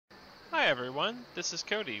Hi everyone, this is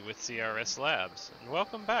Cody with CRS Labs, and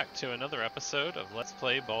welcome back to another episode of Let's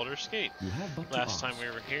Play Baldur's Gate. Last time we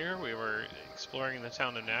were here, we were exploring the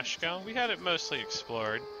town of Nashkel. We had it mostly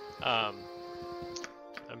explored. I'm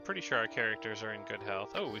pretty sure our characters are in good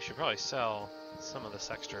health. Oh, we should probably sell some of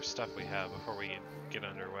this extra stuff we have before we get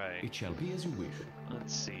underway. It shall be as you wish.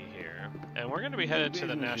 Let's see here. And we're going to be headed to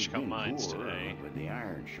the Nashkel mines today. With the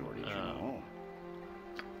iron shortage, you know.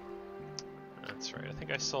 That's right. I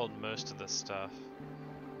think I sold most of this stuff.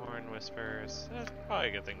 Horn Whispers. That's probably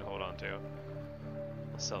a good thing to hold on to.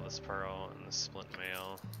 I'll sell this pearl and the splint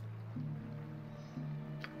mail.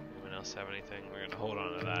 Anyone else have anything? We're going to hold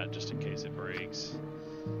on to that just in case it breaks.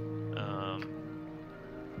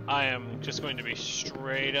 I am just going to be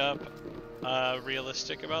straight up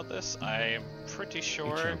realistic about this. I am pretty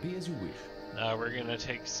sure It shall be as you wish. we're going to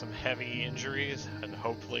take some heavy injuries and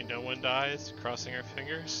hopefully no one dies, crossing our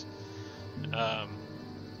fingers. But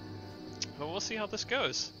we'll see how this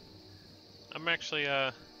goes. I'm actually,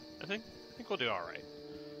 I think we'll do alright.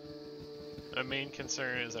 My main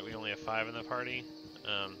concern is that we only have 5 in the party,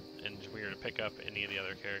 and if we were to pick up any of the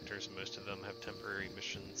other characters, most of them have temporary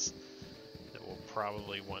missions that we'll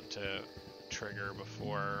probably want to trigger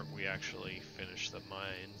before we actually finish the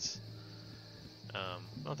mines.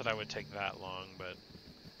 Not that I would take that long, but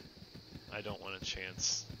I don't want to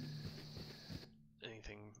chance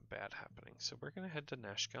anything bad happening. So we're gonna head to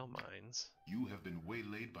Nashkel Mines. You have been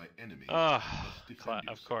waylaid by enemies.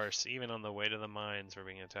 Of course, even on the way to the mines we're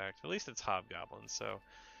being attacked. At least it's hobgoblins, so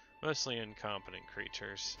mostly incompetent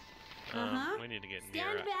creatures. We need to get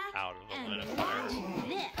near out of the line of fire.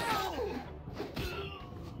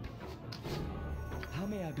 How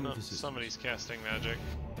may I be of assistance? Somebody's casting magic.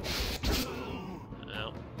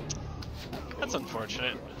 No. That's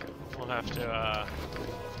unfortunate. We'll have to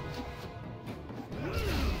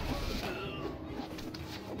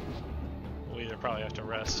we'll either probably have to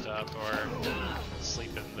rest up or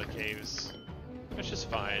sleep in the caves, which is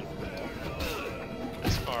fine.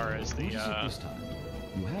 As far as the You have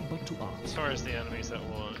but to ask. as far as the enemies that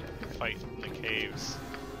will fight in the caves,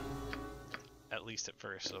 at least at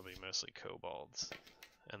first it'll be mostly kobolds,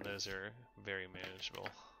 and those are very manageable.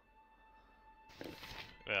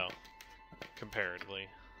 Well, comparatively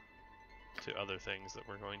to other things that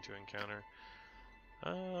we're going to encounter.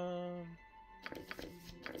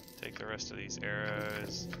 Take the rest of these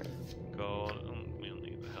arrows, gold. We don't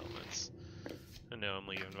need the helmets. I know I'm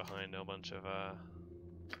leaving behind a bunch of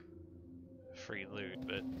free loot,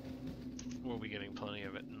 but we'll be getting plenty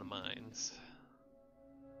of it in the mines.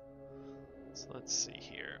 So let's see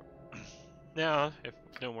here. Now, if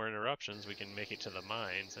no more interruptions, we can make it to the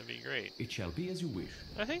mines. That'd be great. It shall be as you wish.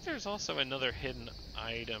 I think there's also another hidden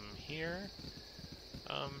item here.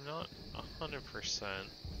 Not 100%.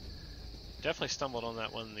 Definitely stumbled on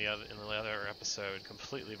that one in the other episode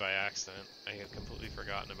completely by accident. I had completely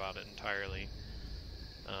forgotten about it entirely.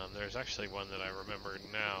 There's actually one that I remembered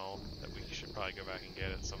now that we should probably go back and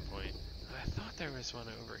get at some point. I thought there was one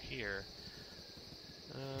over here.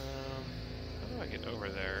 How do I get over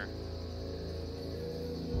there?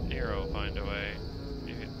 Nero will find a way.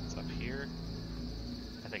 Maybe it's up here?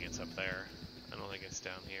 I think it's up there. I don't think it's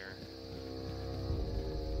down here.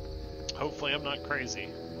 Hopefully I'm not crazy.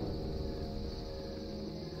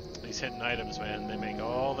 These hidden items, man, they make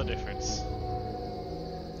all the difference.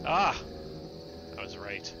 Ah! I was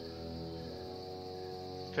right.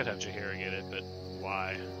 Could have Jaheira get it, but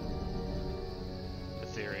why?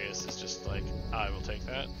 Aetherius is just like, I will take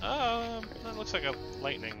that. That looks like a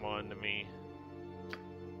lightning wand to me.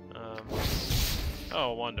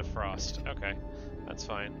 Oh, wand of frost. Okay, that's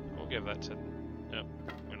fine. We'll give that to... Nope,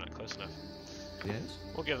 we're not close enough. Yes?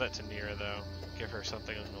 We'll give that to Nira, though. Give her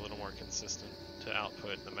something a little more consistent to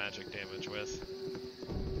output the magic damage with.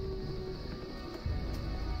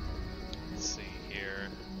 Let's see here.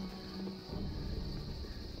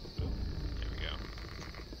 Ooh, there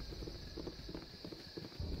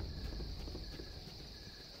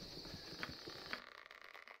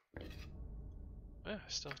we go.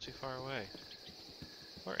 Still too far away.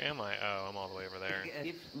 Where am I? Oh, I'm all the way over there.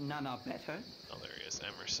 If none are better, Oh, there he is,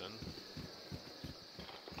 Emerson.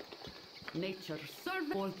 Nature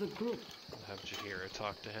served for the group. I'll have Jaheira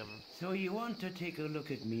talk to him. so you want to take a look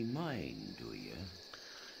at me mine, do you?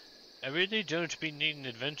 I really don't be needing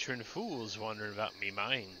adventuring fools wandering about me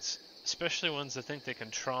mines. Especially ones that think they can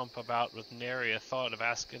tromp about with nary a thought of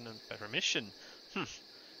asking a permission.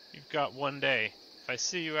 You've got one day. If I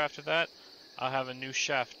see you after that, I'll have a new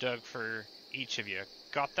shaft dug for each of you.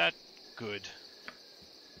 Got that? Good.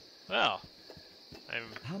 Well,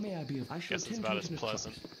 How may I be of... I shall guess it's tend about to as it in a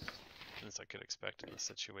pleasant trice. as I could expect in this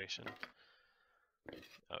situation.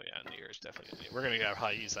 Oh yeah, Nier is definitely gonna be. We're gonna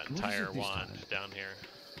probably use that What is entire it this wand time? down here.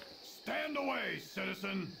 Stand away,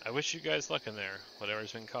 citizen! I wish you guys luck in there.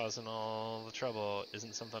 Whatever's been causing all the trouble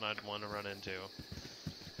isn't something I'd want to run into.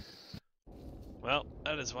 Well,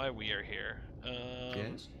 that is why we are here.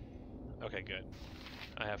 Yes? Okay, good.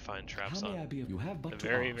 I have fine How traps may I on. be of you have but The to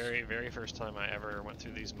very, ask. very first time I ever went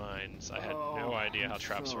through these mines, I had no idea how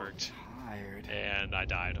traps worked. Tired. And I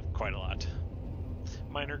died quite a lot.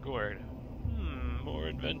 Miner Gourd. More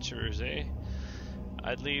adventurers, eh?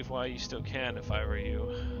 I'd leave while you still can if I were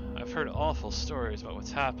you. I've heard awful stories about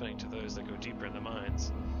what's happening to those that go deeper in the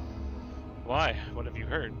mines. Why? What have you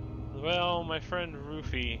heard? Well, my friend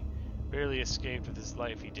Rufy barely escaped with his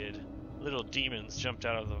life, he did. Little demons jumped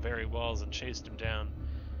out of the very walls and chased him down.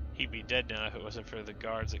 He'd be dead now if it wasn't for the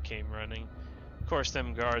guards that came running. Of course,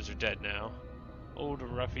 them guards are dead now. Old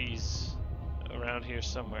Ruffy's around here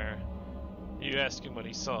somewhere. You ask him what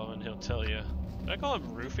he saw and he'll tell you. Did I call him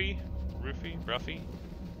Rufy? Rufy? Ruffy?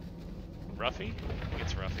 Ruffy? I think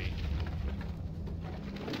it's Ruffy.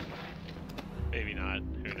 Maybe not.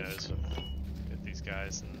 Who knows with these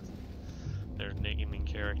guys and their naming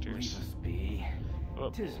characters. Leave us be. Whoa.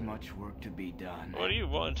 'Tis much work to be done. What do you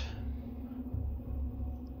want?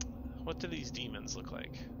 What do these demons look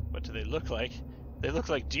like? What do they look like? They look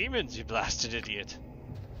like demons, you blasted idiot.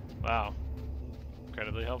 Wow.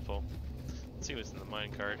 Incredibly helpful. Let's see what's in the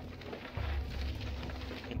minecart.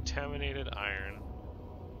 Contaminated iron.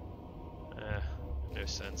 No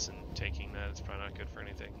sense in taking that. It's probably not good for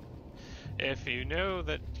anything. If you know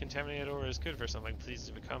that contaminated ore is good for something, please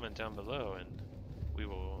leave a comment down below and we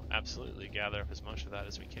will absolutely gather up as much of that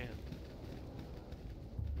as we can.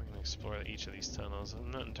 We're going to explore each of these tunnels. I'm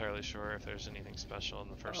not entirely sure if there's anything special on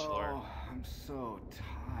the first floor. Oh, I'm so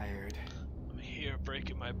tired. I'm here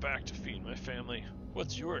breaking my back to feed my family.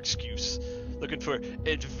 What's your excuse? Looking for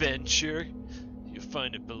adventure? You'll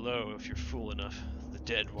find it below if you're fool enough. The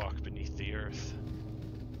dead walk beneath the earth.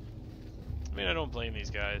 I mean, I don't blame these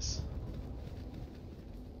guys.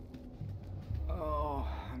 Oh,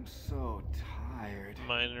 I'm so tired.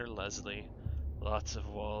 Miner Leslie. Lots of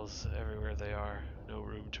walls everywhere they are. No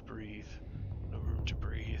room to breathe. No room to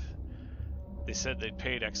breathe. They said they'd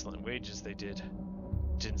paid excellent wages, they did.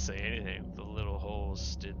 Didn't say anything with the little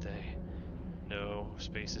holes, did they? No,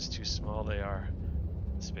 space is too small they are.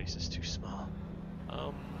 Space is too small.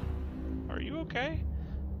 Are you okay?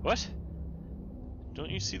 What? Don't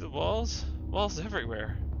you see the walls? Walls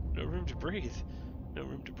everywhere. No room to breathe. No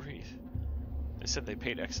room to breathe. They said they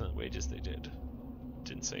paid excellent wages, they did.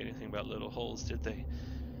 Didn't say anything about little holes, did they?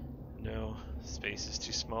 No, space is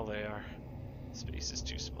too small they are. Space is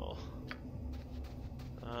too small.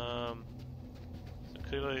 So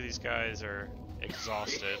clearly these guys are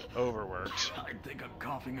exhausted, overworked. I think I'm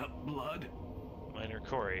coughing up blood. Miner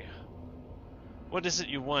Corey. What is it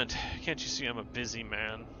you want? Can't you see I'm a busy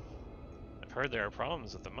man? I've heard there are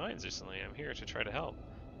problems with the mines recently. I'm here to try to help.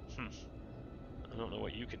 I don't know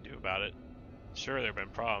what you can do about it. Sure, there have been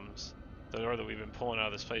problems. The ore that we've been pulling out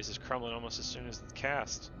of this place is crumbling almost as soon as it's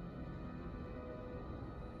cast.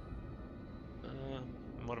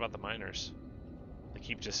 And what about the miners? They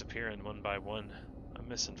keep disappearing one by one. I'm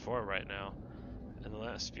missing 4 right now. In the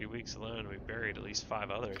last few weeks alone, we've buried at least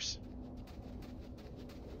 5 others.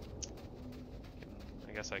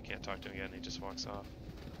 I guess I can't talk to him again, he just walks off.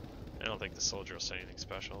 I don't think the soldier will say anything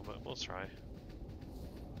special, but we'll try.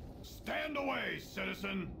 Stand away,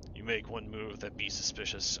 citizen! You make one move that be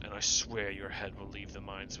suspicious, and I swear your head will leave the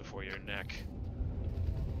mines before your neck.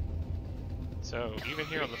 So, even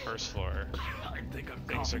here on the first floor, I think I'm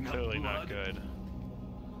things are coughing up clearly not blood. good.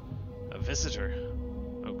 A visitor.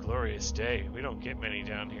 Oh, glorious day. We don't get many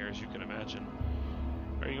down here, as you can imagine.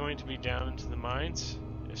 Are you going to be down into the mines?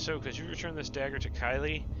 If so, could you return this dagger to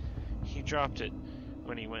Kylie? He dropped it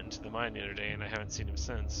when he went into the mine the other day, and I haven't seen him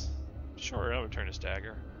since. Sure, I'll return his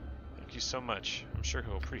dagger. Thank you so much. I'm sure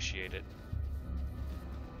he'll appreciate it.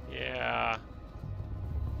 Yeah.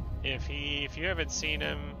 If you haven't seen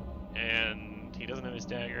him, and he doesn't have his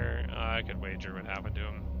dagger, I could wager what happened to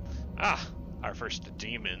him. Ah! Our first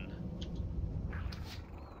demon.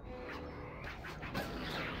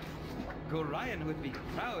 Gorion would be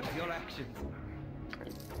proud of your actions.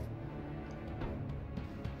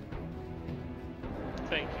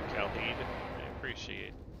 Thank you, Khalid. I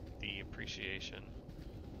appreciate the appreciation.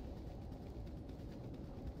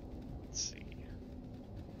 Let's see.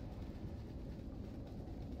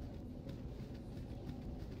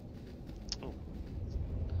 Oh.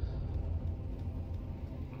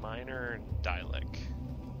 Minor Dialect.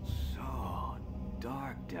 So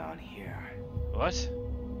dark down here. What?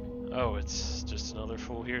 Oh, it's just another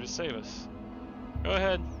fool here to save us. Go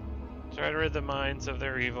ahead. Try to rid the mines of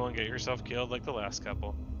their evil and get yourself killed like the last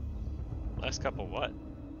couple. Last couple what?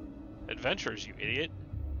 Adventurers, you idiot.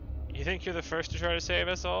 You think you're the first to try to save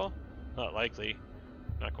us all? Not likely.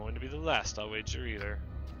 Not going to be the last, I'll wager either.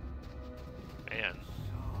 Man.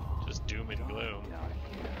 Just doom and gloom.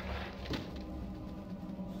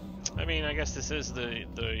 I mean, I guess this is the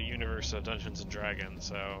universe of Dungeons and Dragons,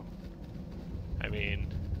 so... I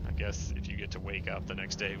mean, I guess if you get to wake up the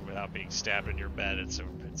next day without being stabbed in your bed, it's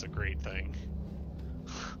a great thing.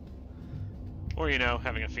 Or, you know,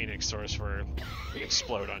 having a phoenix sorcerer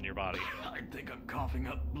explode on your body. I think I'm coughing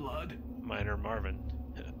up blood. Miner Marvin.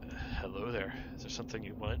 Hello there. Is there something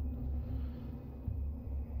you want?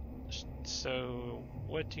 So,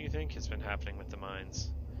 what do you think has been happening with the mines?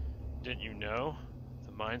 Didn't you know?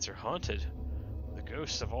 The mines are haunted. The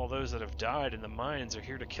ghosts of all those that have died in the mines are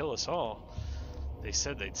here to kill us all. They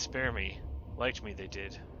said they'd spare me. Liked me, they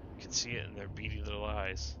did. You can see it in their beady little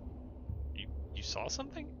eyes. You saw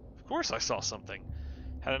something? Of course I saw something.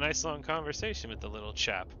 Had a nice long conversation with the little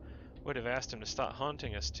chap. Would have asked him to stop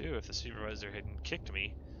haunting us too if the supervisor hadn't kicked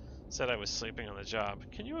me. Said I was sleeping on the job.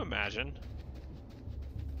 Can you imagine?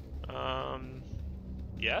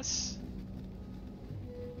 Yes?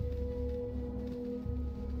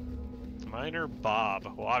 Miner Bob.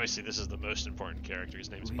 Well, obviously this is the most important character.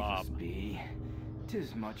 His name's Bob. Leave us be.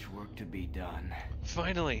 'Tis much work to be done.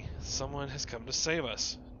 Finally, someone has come to save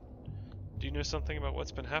us. Do you know something about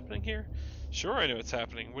what's been happening here? Sure, I know what's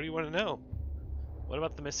happening. What do you want to know? What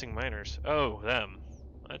about the missing miners? Oh, them.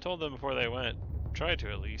 I told them before they went. Tried to,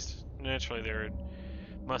 at least. Naturally, there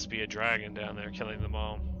must be a dragon down there killing them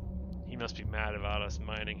all. He must be mad about us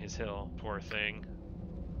mining his hill. Poor thing.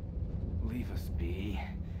 Leave us be.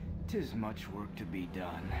 'Tis much work to be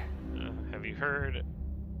done. Have you heard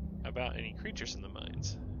about any creatures in the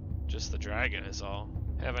mines? Just the dragon is all.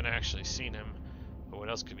 Haven't actually seen him. But what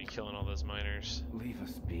else could be killing all those miners? Leave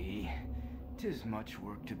us be. 'Tis much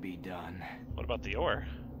work to be done. What about the ore?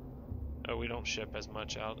 Oh, we don't ship as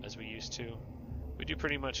much out as we used to. We do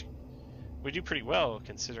pretty well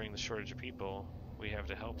considering the shortage of people we have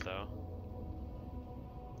to help, though.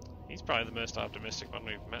 He's probably the most optimistic one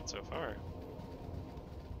we've met so far.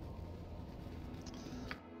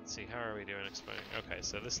 Let's see, how are we doing explaining? Okay,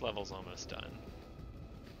 so this level's almost done.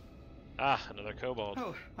 Ah, another kobold.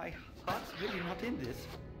 Oh, my heart's really not in this.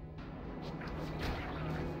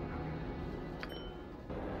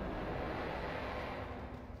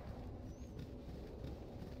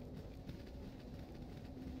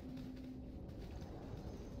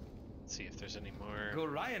 Let's see if there's any more.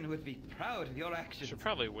 Orion would be proud of your actions. Should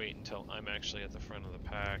probably wait until I'm actually at the front of the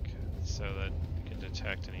pack so that we can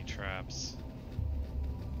detect any traps.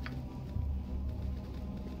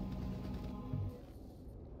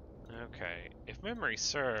 Okay, if memory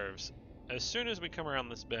serves, as soon as we come around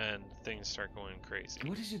this bend, things start going crazy.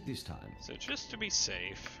 What is it this time? So just to be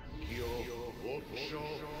safe,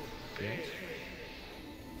 Yes?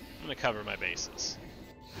 I'm gonna cover my bases.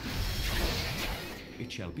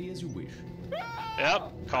 It shall be as you wish.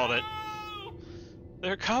 Yep, called it.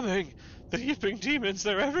 They're coming! The yipping demons,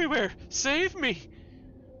 they're everywhere! Save me!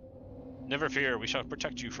 Never fear, we shall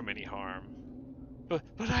protect you from any harm. But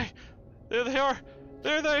there they are!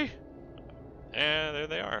 There they! And there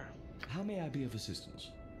they are. How may I be of assistance?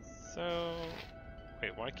 So,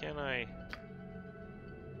 wait, why can't I?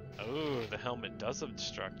 Oh, the helmet does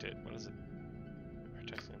obstruct it. What is it?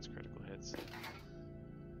 Protects against critical hits.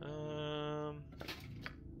 I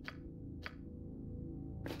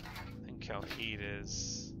think Calheed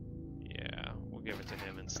is. Yeah, we'll give it to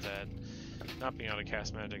him instead. Not being able to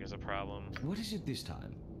cast magic is a problem. What is it this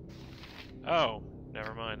time? Oh,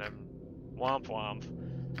 never mind. I'm womp womp.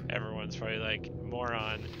 Everyone's probably like,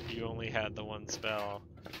 moron, you only had the one spell,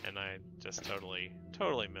 and I just totally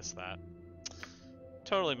missed that.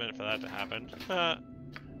 Totally meant for that to happen.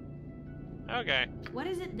 Okay. What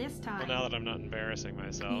is it this time? Well, now that I'm not embarrassing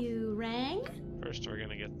myself. You rang? First we're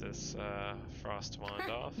gonna get this frost wand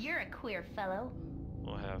off. You're a queer fellow.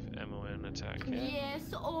 We'll have Emoen attack him.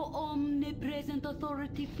 Yes, oh omnipresent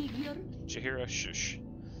authority figure. Chihiro, shush.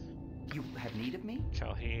 You have need of me?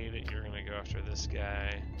 Calheed, you're gonna go after this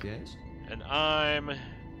guy. Yes? And I'm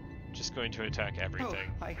just going to attack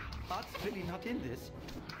everything. Oh, my heart's really not in this.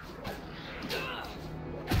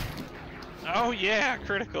 Oh yeah,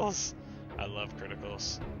 criticals! I love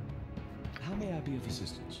criticals. How may I be of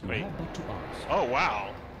assistance? You Wait. have but to ask. Oh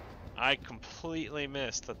wow! I completely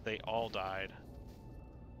missed that they all died.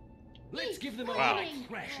 Let's give them a Wow. light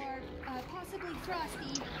thrashing. Or possibly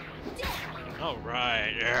frosty.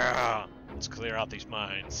 Alright, yeah! Let's clear out these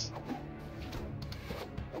mines.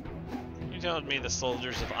 You telling me the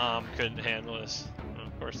soldiers of couldn't handle us?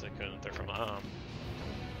 course they couldn't. They're from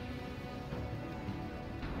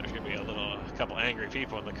There's gonna be a couple angry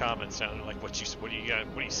people in the comments down there like, what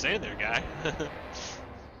are you saying there, guy?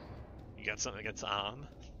 You got something against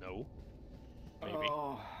No. Maybe.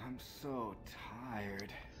 Oh, I'm so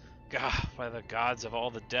tired. God, by the gods of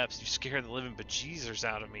all the depths, you scare the living bejeezers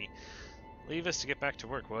out of me. Leave us to get back to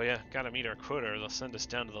work, will ya? Gotta meet our quota or they'll send us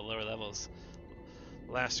down to the lower levels.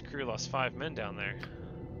 Last crew lost 5 men down there.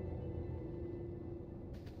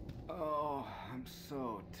 Oh, I'm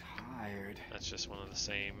so tired. That's just one of the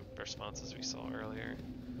same responses we saw earlier.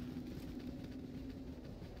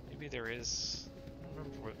 Maybe there is... I don't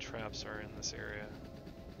remember what traps are in this area.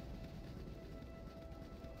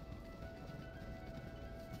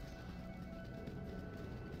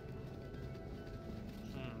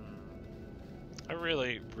 I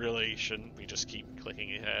really shouldn't we just keep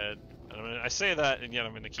clicking ahead. I say that, and yet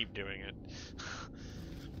I'm going to keep doing it.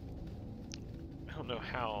 I don't know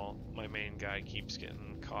how my main guy keeps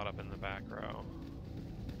getting caught up in the back row.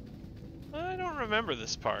 I don't remember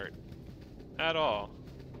this part at all.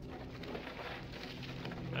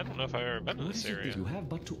 I don't know if I've ever been in this area. What is it that you have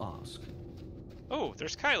but to ask? Oh,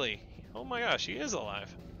 there's Kylie. Oh my gosh, he is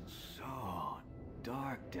alive. So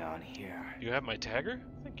dark down here. You have my dagger?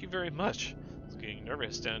 Thank you very much. I was getting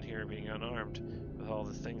nervous down here being unarmed with all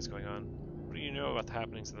the things going on. What do you know about the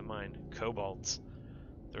happenings of the mine? Kobolds.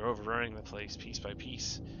 They're overrunning the place piece by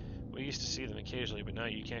piece. We used to see them occasionally, but now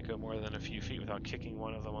you can't go more than a few feet without kicking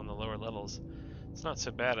one of them on the lower levels. It's not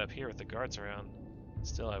so bad up here with the guards around.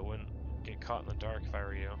 Still, I wouldn't get caught in the dark if I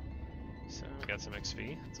were you. So, we got some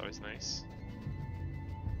XP. It's always nice.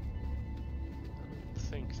 I don't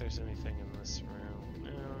think there's anything in this room.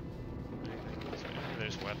 No. Maybe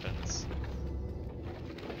there's weapons.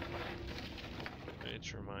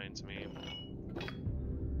 Which reminds me,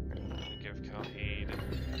 I'm gonna give Khalid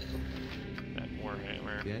that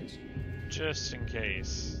warhammer. Yes? Just in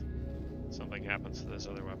case something happens to those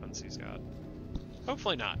other weapons he's got.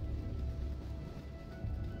 Hopefully not.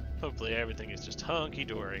 Hopefully everything is just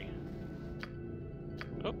hunky-dory.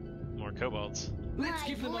 Oh, more kobolds. Let's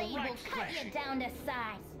give them a right crash. You down to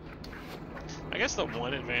size. I guess the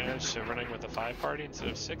one advantage to running with a 5-party instead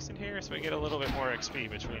of 6 in here is we get a little bit more XP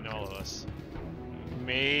between all of us.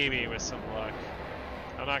 Maybe with some luck.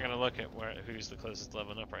 I'm not going to look at who's the closest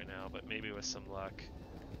leveling up right now, but maybe with some luck,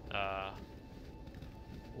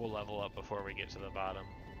 we'll level up before we get to the bottom.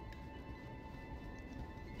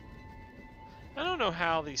 I don't know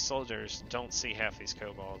how these soldiers don't see half these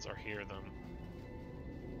kobolds or hear them.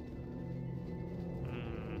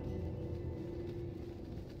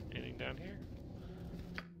 Anything down here?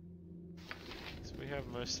 So we have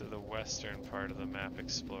most of the western part of the map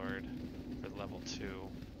explored for level 2.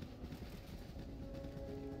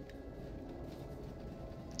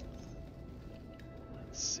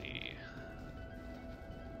 Let's see.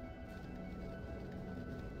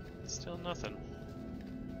 Still nothing.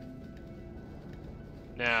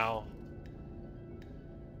 Now,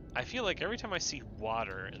 I feel like every time I see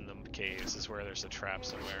water in the caves is where there's a trap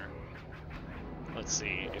somewhere. Let's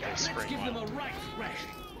see if they spring one. Let's give them a right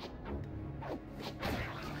thrashing.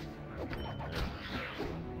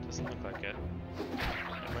 Doesn't look like it.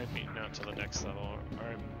 It might be not to the next level.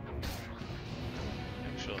 Or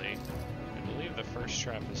actually, I believe the first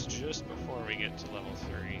trap is just before we get to level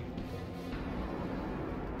 3.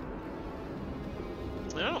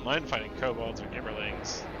 I don't mind fighting kobolds or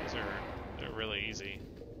gibberlings. They're really easy.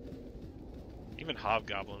 Even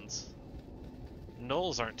hobgoblins.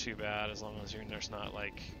 Gnolls aren't too bad as long as there's not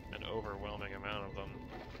like an overwhelming amount of them.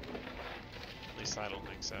 At least I don't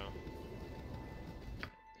think so.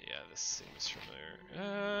 Yeah, this seems familiar.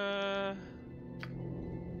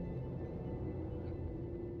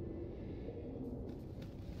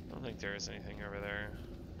 I don't think there is anything over there.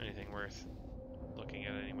 Anything worth looking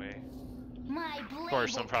at anyway. Of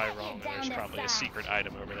course, I'm probably wrong. There's probably a secret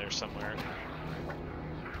item over there somewhere.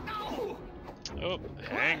 Oh,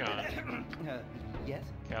 hang on. Yes?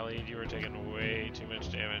 Khalid, you were taking way too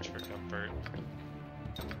much damage for comfort.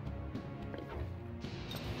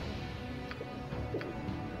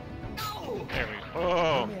 There we go.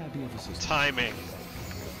 Oh, timing.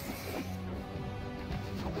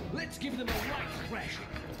 Let's give them a right thrashing.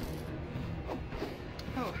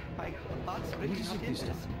 Oh, my heart's really not in this.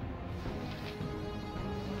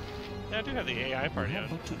 Yeah, I do have the AI party on.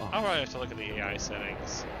 I'll probably have to look at the AI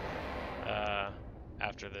settings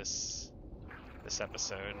after this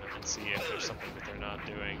episode and see if there's something that they're not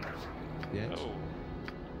doing. Yes. Oh,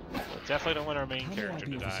 well, definitely don't want our main character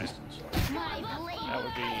to die. That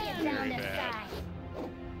would be very bad.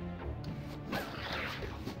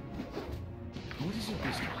 What is it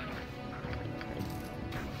this time?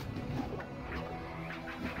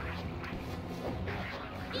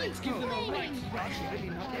 Let's give them a right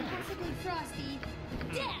thrashing. Possibly frosty.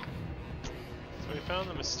 Death! So we found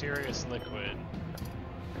the mysterious liquid.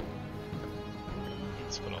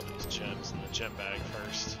 Let's put all these gems in the gem bag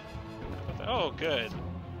first. Oh, good.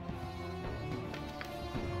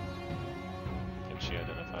 Can she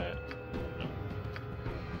identify it? No.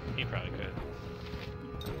 He probably could.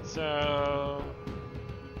 So...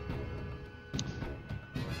 okay.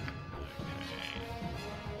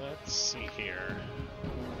 Let's see here.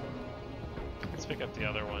 Let's pick up the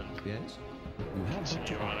other one. Yes? You have but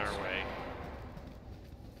Continue to on ask. our way.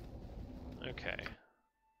 Okay.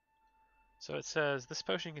 So it says, this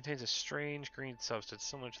potion contains a strange green substance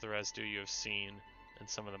similar to the residue you have seen in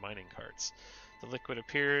some of the mining carts. The liquid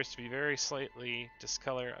appears to be very slightly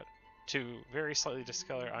discolor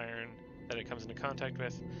iron that it comes into contact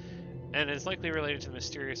with, and is likely related to the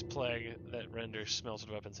mysterious plague that renders smelted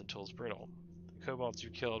weapons and tools brittle. The kobolds you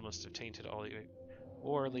killed must have tainted all the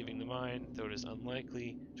ore leaving the mine, though it is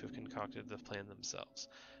unlikely to have concocted the plan themselves.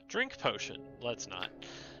 Drink potion. Let's not.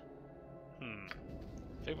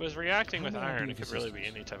 If it was reacting with iron, it could really be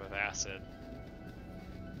any type of acid.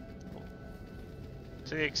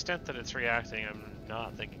 To the extent that it's reacting, I'm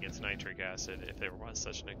not thinking it's nitric acid, if there was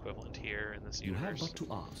such an equivalent here in this You have universe. but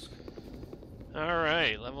to ask.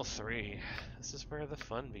 Alright, level 3. This is where the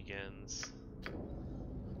fun begins.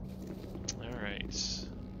 Alright.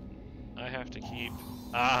 I have to keep...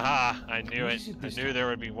 Aha! I knew What it! is it I this knew time? there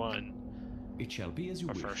would be one. It shall be as you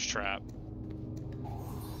Our wish. first trap.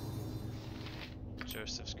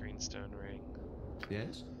 Joseph's greenstone ring.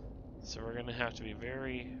 Yes? So we're gonna have to be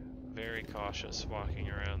very, very cautious walking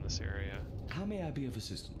around this area. How may I be of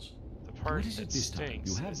assistance? The part What is it that this time?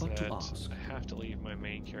 stinks You have is but to that ask. I have to leave my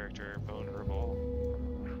main character vulnerable.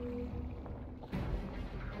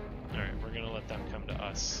 Alright, we're gonna let them come to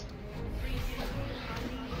us.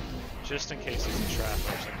 Just in case it's a trap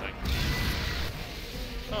or something.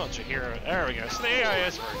 Oh, Chihiro. There we go. So the AI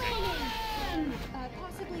is working.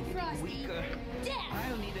 Possibly frosty. Weaker. Death!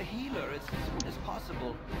 I'll need a healer as soon as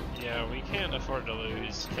possible. Yeah, we can't afford to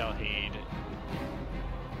lose Kalheed.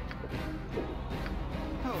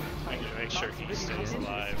 Oh, I need to make sure he stays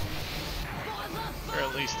alive. Or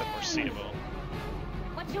at least the foreseeable.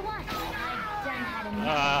 What you want? I've done had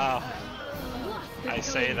enough. I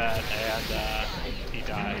say that and he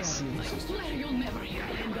dies. You'll never hear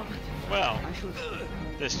the end of it. Well, I should...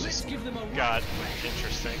 this Let's just give them a right got thrashing.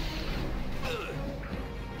 interesting.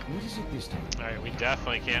 What is it this time? Alright, we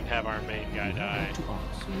definitely can't have our main guy You have die. but to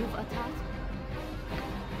ask. You've attacked.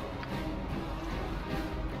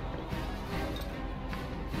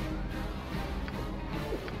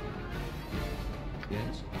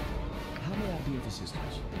 Yes? How may I be of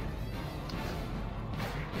assistance?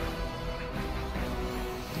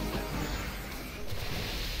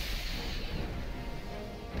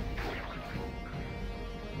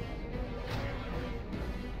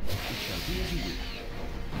 It shall be as you wish.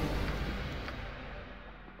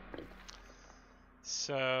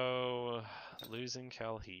 So, losing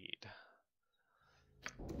Kalheed.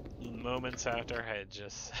 Moments after I had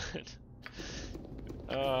just said,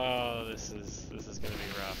 "Oh, this is gonna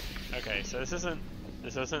be rough." Okay, so this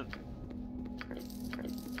isn't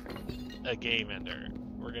a game ender.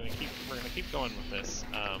 We're gonna keep going with this.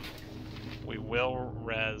 We will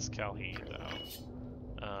res Kalheed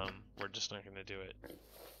though. We're just not gonna do it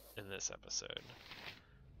in this episode.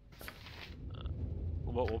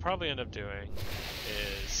 What we'll probably end up doing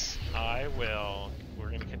is we're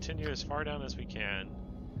going to continue as far down as we can,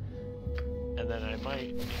 and then I might,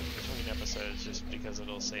 in between episodes, just because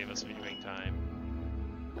it'll save us viewing time,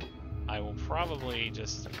 I will probably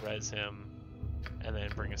just res him and then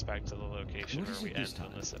bring us back to the location What where is we it this end on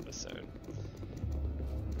time? this episode.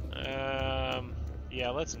 Yeah,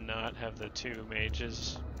 let's not have the two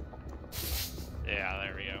mages. Yeah,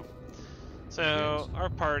 there we go. So, our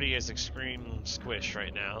party is extreme squish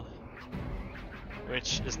right now,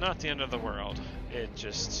 which is not the end of the world. It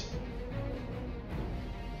just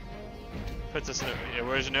puts us in a...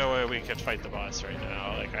 There's no way we could fight the boss right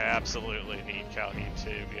now. Like, I absolutely need Kalheed to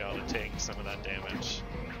be able to take some of that damage.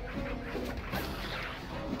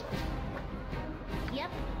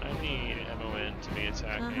 Yep. I need MON to be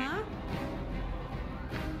attacking.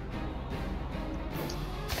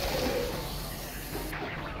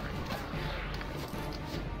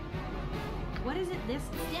 What is it this?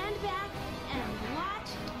 Stand back and watch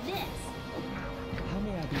this. How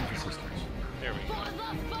may I be of assistance? There we go. For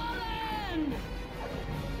the fallen!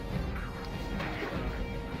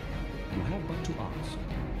 You have but to ask.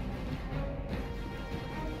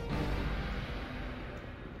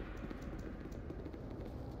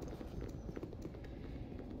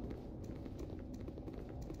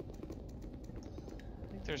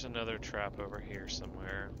 there's another trap over here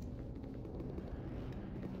somewhere.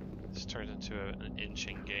 This turns into an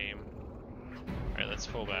inching game. Alright, let's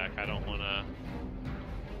pull back. I don't want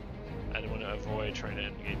to avoid trying to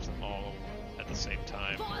engage them all at the same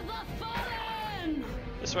time. For the fallen!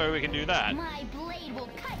 This way we can do that. My blade will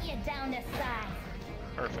cut you down to size.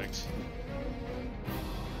 Perfect.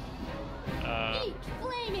 Heat,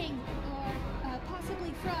 flaming, or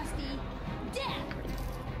possibly frosty, death.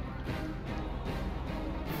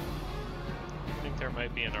 I think there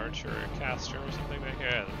might be an archer or a caster or something back here.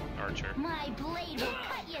 Yeah, archer. My blade will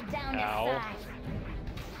cut you down Ow. to size.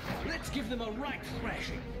 Let's give them a right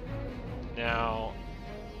thrashing. Now,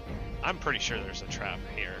 I'm pretty sure there's a trap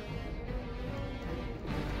here.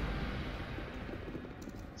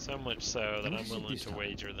 So much so that I'm willing to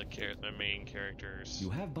wager my main characters. You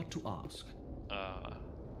have but to ask.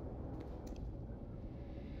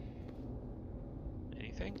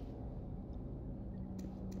 Anything?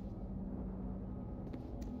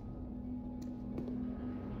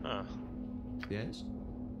 Huh. Yes?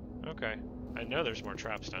 Okay. I know there's more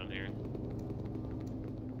traps down here.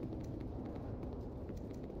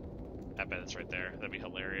 I bet it's right there. That'd be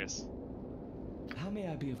hilarious. How may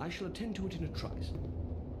I be of... I shall attend to it in a trice.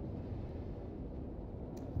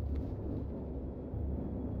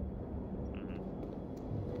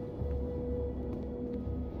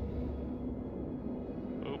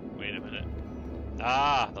 Oh, wait a minute.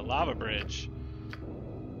 Ah, the lava bridge.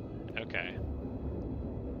 Okay.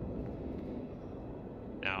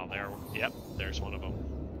 Now there, yep, there's one of them.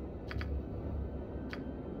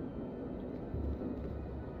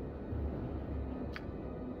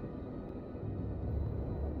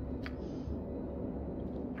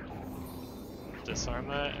 Disarm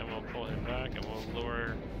that, and we'll pull him back, and we'll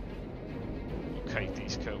kite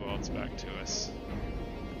these kobolds back to us.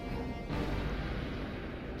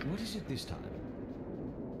 What is it this time?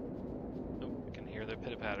 Oh, I can hear the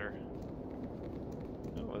pitter-patter.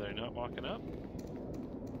 Oh, are they not walking up?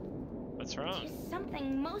 What's wrong? There's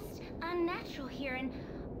something most unnatural here, and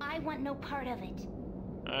I want no part of it.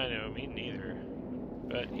 I know, me neither.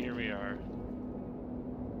 But here we are.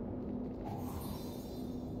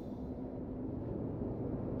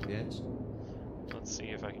 Yes? Let's see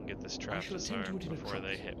if I can get this trap disarmed before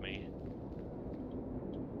they hit me.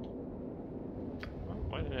 Oh,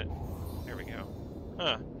 why did it... There we go.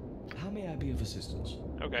 Huh. How may I be of assistance?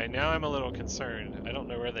 Okay, now I'm a little concerned. I don't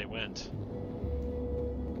know where they went.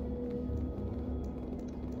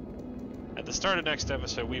 At the start of next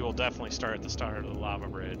episode, we will definitely start at the start of the lava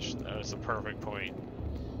bridge. That is the perfect point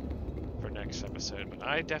for next episode. But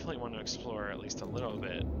I definitely want to explore at least a little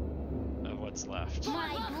bit of what's left. My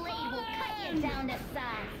blade will cut you down to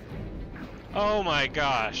size. Oh my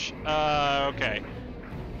gosh. Okay.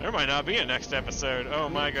 There might not be a next episode. Oh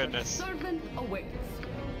my goodness. Servant awaits.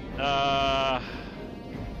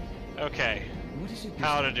 Okay. What is it?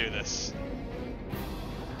 How to do this?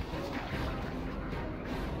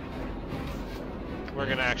 We're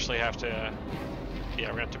gonna actually have to, yeah, we're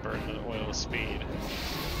gonna have to burn the oil with speed.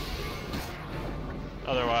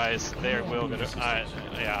 Otherwise, they will get,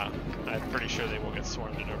 yeah, I'm pretty sure they will get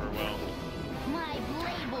swarmed and overwhelmed. My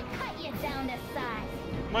blade will cut you down to size.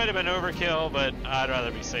 Might have been overkill, but I'd rather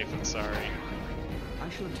be safe than sorry. I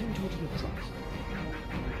shall attend to it in a trice.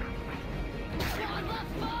 For the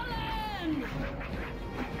fallen!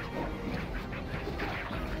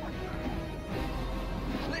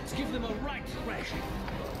 Let's give them a right thrashing.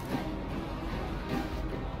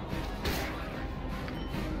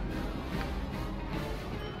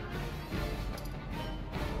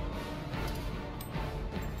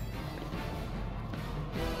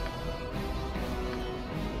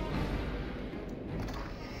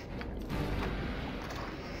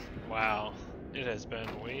 Wow, it has been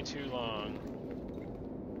way too long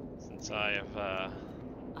since I have,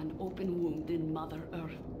 An open wound in Mother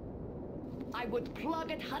Earth. I would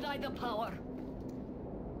plug it had I the power.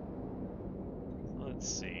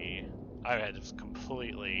 let's see. I had just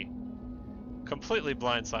completely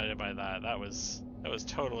blindsided by that. That was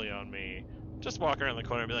totally on me. Just walk around the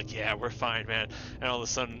corner and be like, yeah, we're fine, man. And all of a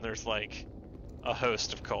sudden there's like a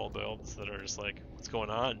host of kobolds that are just like, what's going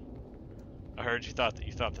on? I heard you thought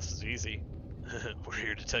this was easy. We're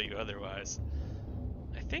here to tell you otherwise.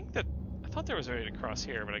 I thought there was a way to cross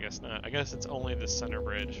here, but I guess not. I guess it's only the center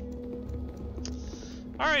bridge.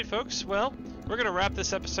 Alright folks, well, we're gonna wrap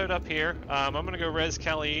this episode up here. I'm gonna go res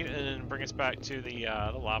Khalid and bring us back to the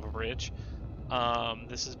lava bridge.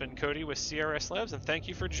 This has been Cody with CRS Labs, and thank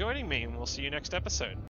you for joining me, and we'll see you next episode.